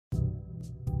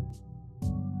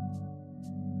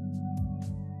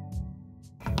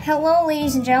Hello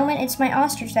ladies and gentlemen, it's my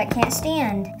ostrich that can't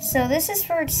stand. So this is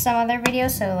for some other video,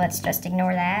 so let's just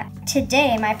ignore that.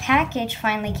 Today my package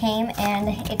finally came and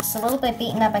it's a little bit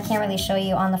beaten up. I can't really show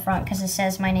you on the front because it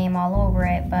says my name all over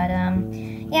it, but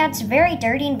yeah, it's very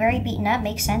dirty and very beaten up.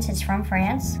 Makes sense, it's from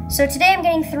France. So today I'm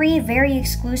getting 3 very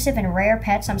exclusive and rare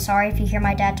pets. I'm sorry if you hear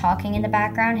my dad talking in the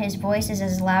background. His voice is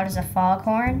as loud as a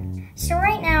foghorn. So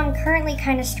right now I'm currently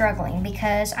kind of struggling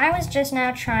because I was just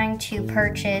now trying to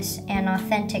purchase an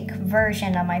authentic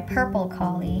version of my purple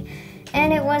collie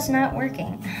and it was not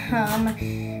working.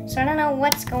 So I don't know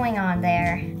what's going on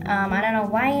there. I don't know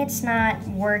why it's not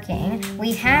working.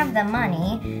 We have the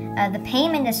money. The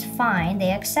payment is fine.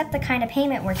 They accept the kind of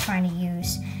payment we're trying to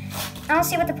use. I don't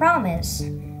see what the problem is.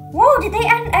 Whoa, did they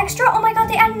add an extra? Oh my god,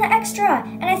 they added an extra!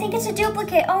 And I think it's a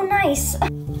duplicate. Oh, nice.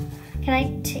 Can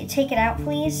I take it out,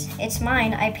 please? It's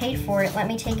mine. I paid for it. Let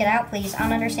me take it out, please. I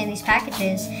don't understand these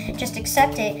packages. Just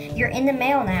accept it. You're in the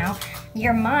mail now.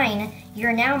 You're mine.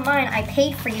 You're now mine. I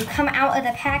paid for you. Come out of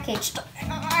the package.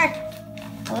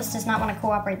 Littlest does not want to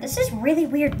cooperate. This is really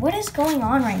weird. What is going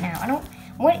on right now?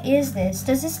 What is this?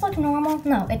 Does this look normal?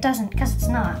 No, it doesn't, because it's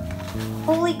not.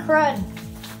 Holy crud.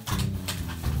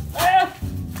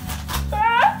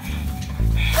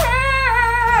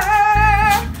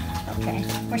 Okay,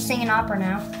 we're singing opera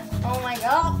now. Oh my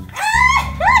god.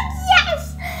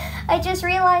 Yes! I just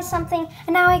realized something,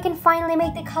 and now I can finally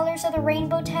make the colors of the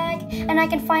rainbow tag, and I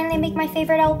can finally make my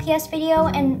favorite LPS video,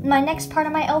 and my next part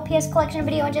of my LPS collection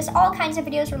video, and just all kinds of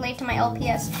videos related to my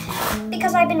LPS,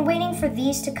 because I've been waiting for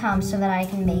these to come so that I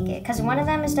can make it, because one of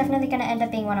them is definitely going to end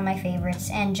up being one of my favorites,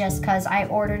 and just because I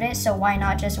ordered it, so why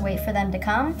not just wait for them to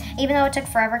come, even though it took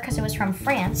forever because it was from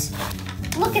France.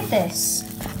 Look at this.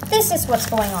 This is what's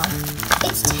going on.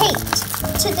 It's taped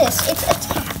to this. It's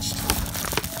attached.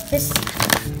 This.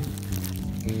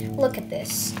 Look at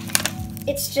this.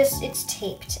 It's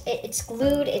taped. It's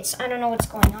glued. I don't know what's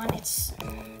going on.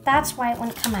 That's why it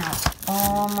wouldn't come out.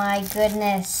 Oh my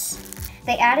goodness.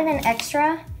 They added an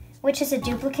extra, which is a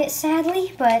duplicate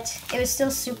sadly, but it was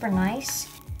still super nice.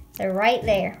 They're right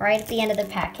there, right at the end of the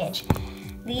package.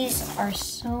 These are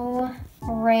so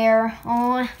rare.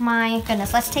 Oh my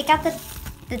goodness. Let's take out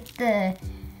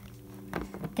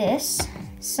this.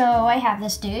 So I have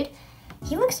this dude.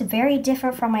 He looks very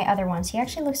different from my other ones. He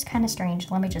actually looks kind of strange.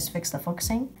 Let me just fix the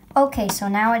focusing. Okay, so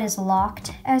now it is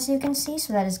locked, as you can see,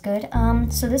 so that is good.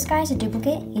 So this guy's a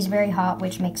duplicate. He's very hot,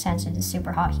 which makes sense. It is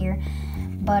super hot here.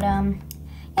 But,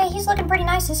 yeah, he's looking pretty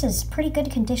nice. This is pretty good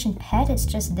condition pet. It's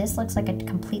just this looks like a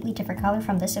completely different color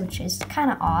from this, which is kind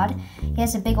of odd. He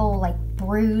has a big old, like,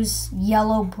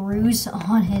 yellow bruise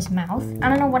on his mouth. I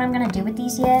don't know what I'm going to do with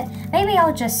these yet. Maybe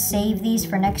I'll just save these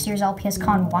for next year's LPS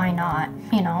Con. Why not?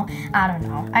 You know, I don't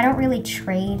know. I don't really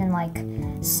trade and, like,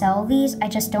 sell these. I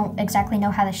just don't exactly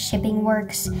know how the shipping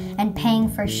works and paying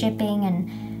for shipping, and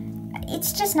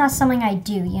it's just not something I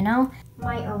do, you know?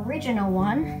 My original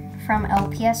one from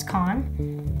LPS Con,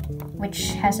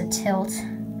 which has a tilt.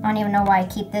 I don't even know why I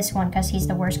keep this one because he's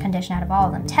the worst condition out of all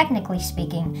of them, technically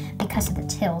speaking, because of the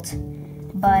tilt.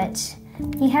 But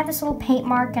he had this little paint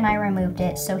mark and I removed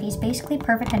it, so he's basically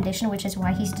perfect condition, which is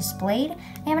why he's displayed.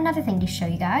 I have another thing to show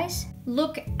you guys.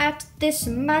 Look at this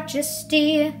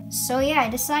majesty. So yeah, I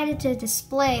decided to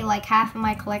display like half of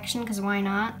my collection because why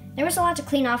not? There was a lot to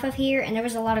clean off of here and there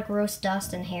was a lot of gross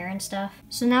dust and hair and stuff.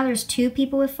 So now there's 2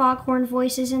 people with foghorn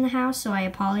voices in the house, so I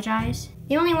apologize.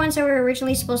 The only ones that were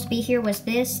originally supposed to be here was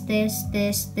this.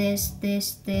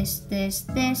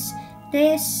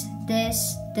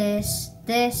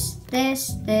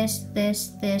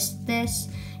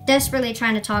 Desperately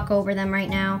trying to talk over them right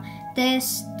now.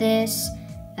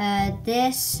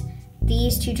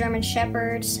 These 2 German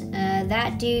Shepherds,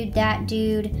 that dude,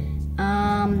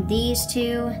 these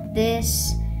 2,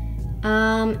 this,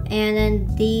 and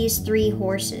then these 3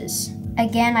 horses.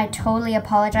 Again, I totally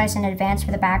apologize in advance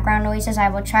for the background noises. I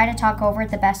will try to talk over it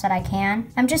the best that I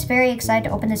can. I'm just very excited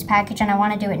to open this package and I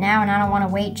want to do it now and I don't want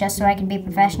to wait just so I can be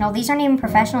professional. These aren't even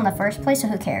professional in the first place, so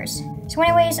who cares? So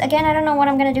anyways, again, I don't know what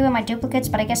I'm going to do with my duplicates,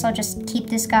 but I guess I'll just keep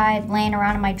this guy laying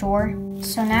around in my drawer.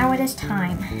 So now it is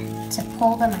time to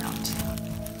pull them out.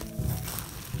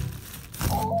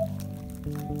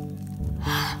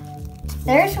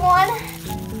 There's one.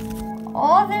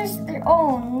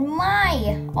 Oh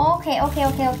my. Okay.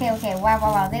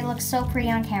 Wow. They look so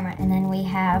pretty on camera. And then we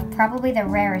have probably the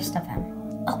rarest of them.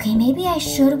 Okay, maybe I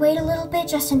should wait a little bit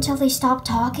just until they stop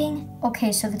talking.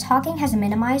 Okay, so the talking has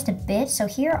minimized a bit. So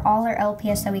here are all our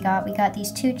LPS that we got. We got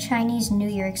these 2 Chinese New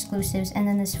Year exclusives and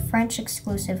then this French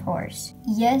exclusive horse.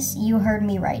 Yes, you heard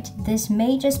me right. This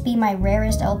may just be my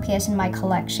rarest LPS in my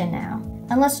collection now.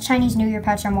 Unless Chinese New Year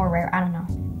pets are more rare, I don't know.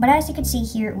 But as you can see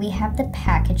here, we have the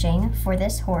packaging for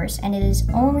this horse, and it is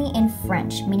only in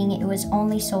French, meaning it was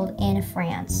only sold in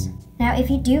France. Now, if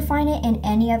you do find it in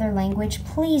any other language,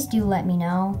 please do let me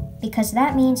know, because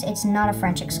that means it's not a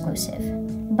French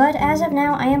exclusive. But as of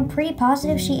now, I am pretty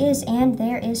positive she is, and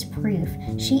there is proof.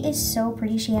 She is so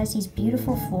pretty. She has these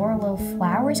beautiful floral little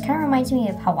flowers. Kind of reminds me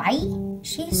of Hawaii.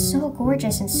 She is so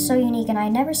gorgeous and so unique, and I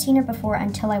had never seen her before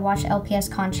until I watched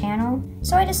LPS Con channel.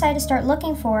 So I decided to start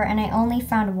looking for her, and I only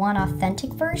found one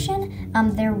authentic version.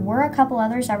 There were a couple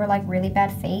others that were like really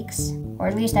bad fakes, or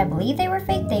at least I believe they were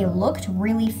fake. They looked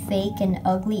really fake and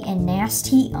ugly and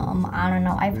nasty. I don't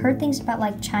know. I've heard things about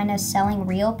like China selling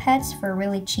real pets for a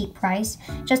really cheap price,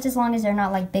 just as long as they're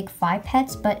not like big 5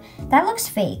 pets, but that looks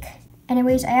fake.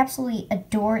 Anyways, I absolutely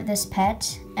adore this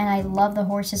pet, and I love the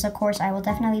horses, of course. I will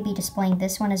definitely be displaying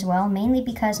this one as well, mainly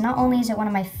because not only is it one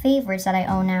of my favorites that I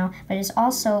own now, but it's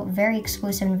also very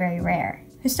exclusive and very rare.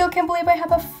 I still can't believe I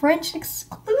have a French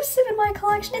exclusive in my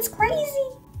collection. It's crazy.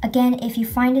 Again, if you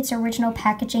find its original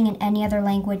packaging in any other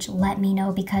language, let me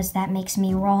know, because that makes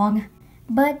me wrong.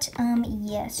 But,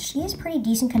 yes, she is pretty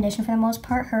decent condition for the most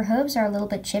part. Her hooves are a little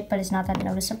bit chipped, but it's not that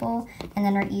noticeable. And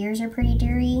then her ears are pretty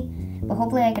dirty, but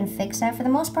hopefully I can fix that. For the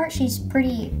most part, she's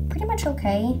pretty much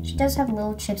okay. She does have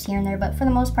little chips here and there, but for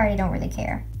the most part, I don't really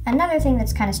care. Another thing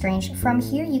that's kind of strange, from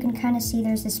here you can kind of see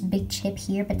there's this big chip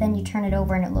here, but then you turn it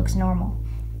over and it looks normal.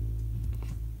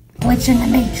 Glitch in the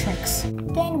Matrix.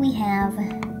 Then we have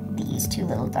these two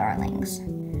little darlings.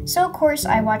 So of course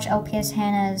I watched LPS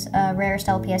Hannah's rarest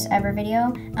LPS ever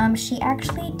video. She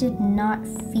actually did not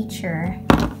feature,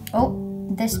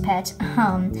 this pet.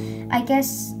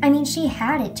 I mean she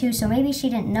had it too, so maybe she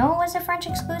didn't know it was a French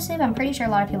exclusive. I'm pretty sure a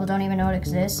lot of people don't even know it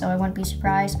exists, so I wouldn't be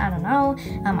surprised. I don't know.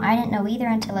 I didn't know either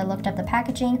until I looked up the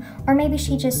packaging, or maybe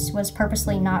she just was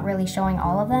purposely not really showing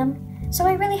all of them. So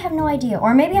I really have no idea,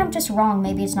 or maybe I'm just wrong.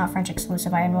 Maybe it's not French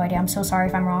exclusive. I have no idea. I'm so sorry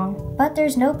if I'm wrong. But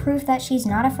there's no proof that she's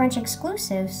not a French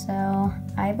exclusive, so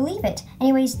I believe it.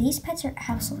 Anyways, these pets are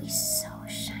absolutely so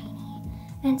shiny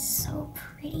and so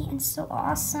pretty and so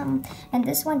awesome. And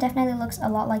this one definitely looks a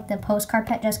lot like the postcard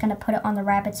pet. Just gonna put it on the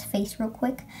rabbit's face real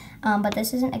quick. But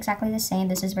this isn't exactly the same.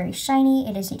 This is very shiny.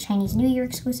 It is a Chinese New Year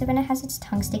exclusive, and it has its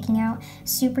tongue sticking out.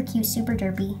 Super cute, super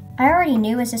derpy. I already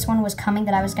knew as this one was coming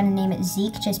that I was gonna name it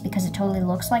Zeke, just because it totally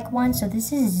looks like one. So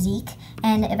this is Zeke,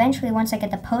 and eventually once I get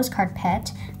the postcard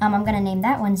pet, I'm gonna name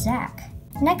that one Zach.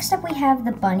 Next up we have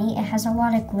the bunny. It has a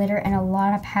lot of glitter and a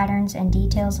lot of patterns and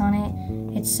details on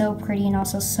it. It's so pretty and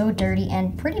also so dirty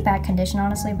and pretty bad condition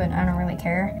honestly, but I don't really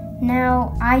care.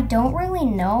 Now, I don't really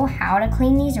know how to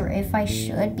clean these or if I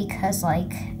should, because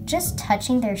like just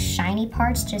touching their shiny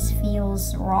parts just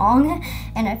feels wrong,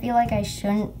 and I feel like I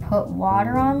shouldn't put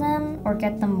water on them or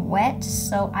get them wet,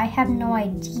 so I have no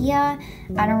idea.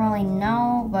 I don't really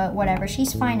know, but whatever,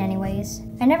 she's fine anyways.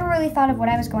 I never really thought of what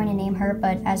I was going to name her,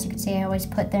 but as you can see, I always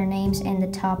put their names in the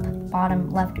top bottom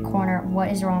left corner. What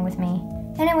is wrong with me?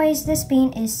 Anyways, this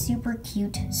bean is super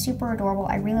cute, super adorable.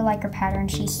 I really like her pattern.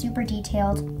 She's super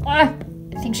detailed. I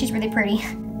think she's really pretty.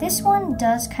 This one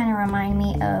does kind of remind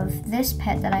me of this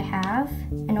pet that I have,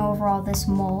 and overall this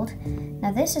mold.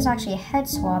 Now this is actually a head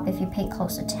swap if you pay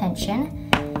close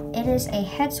attention. It is a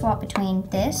head swap between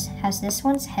this, has this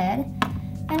one's head,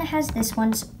 and it has this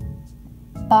one's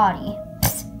body.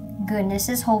 Goodness,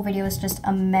 this whole video is just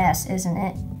a mess, isn't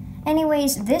it?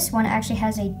 Anyways, this one actually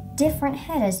has a different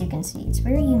head, as you can see. It's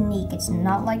very unique. It's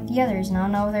not like the others. Now,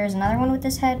 no, there's another one with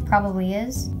this head. Probably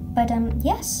is. But,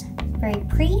 yes. Very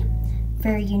pretty,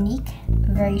 very unique,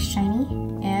 very shiny,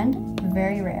 and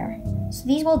very rare. So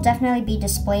these will definitely be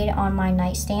displayed on my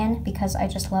nightstand because I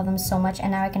just love them so much,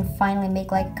 and now I can finally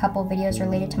make like a couple videos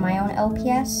related to my own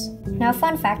LPS. Now,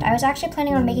 fun fact, I was actually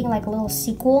planning on making like a little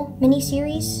sequel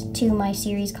mini-series to my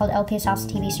series called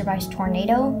LPSAllisonTV Survives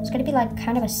Tornado. It's going to be like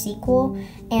kind of a sequel,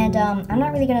 and I'm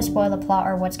not really going to spoil the plot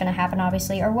or what's going to happen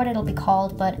obviously, or what it'll be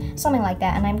called, but something like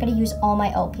that, and I'm going to use all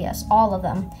my LPS, all of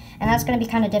them, and that's going to be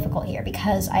kind of difficult here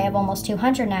because I have almost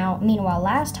 200 now. Meanwhile,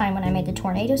 last time when I made the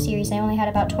Tornado series, I only had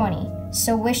about 20.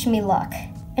 So wish me luck.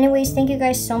 Anyways, thank you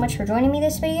guys so much for joining me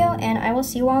this video, and I will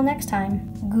see you all next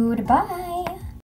time. Goodbye!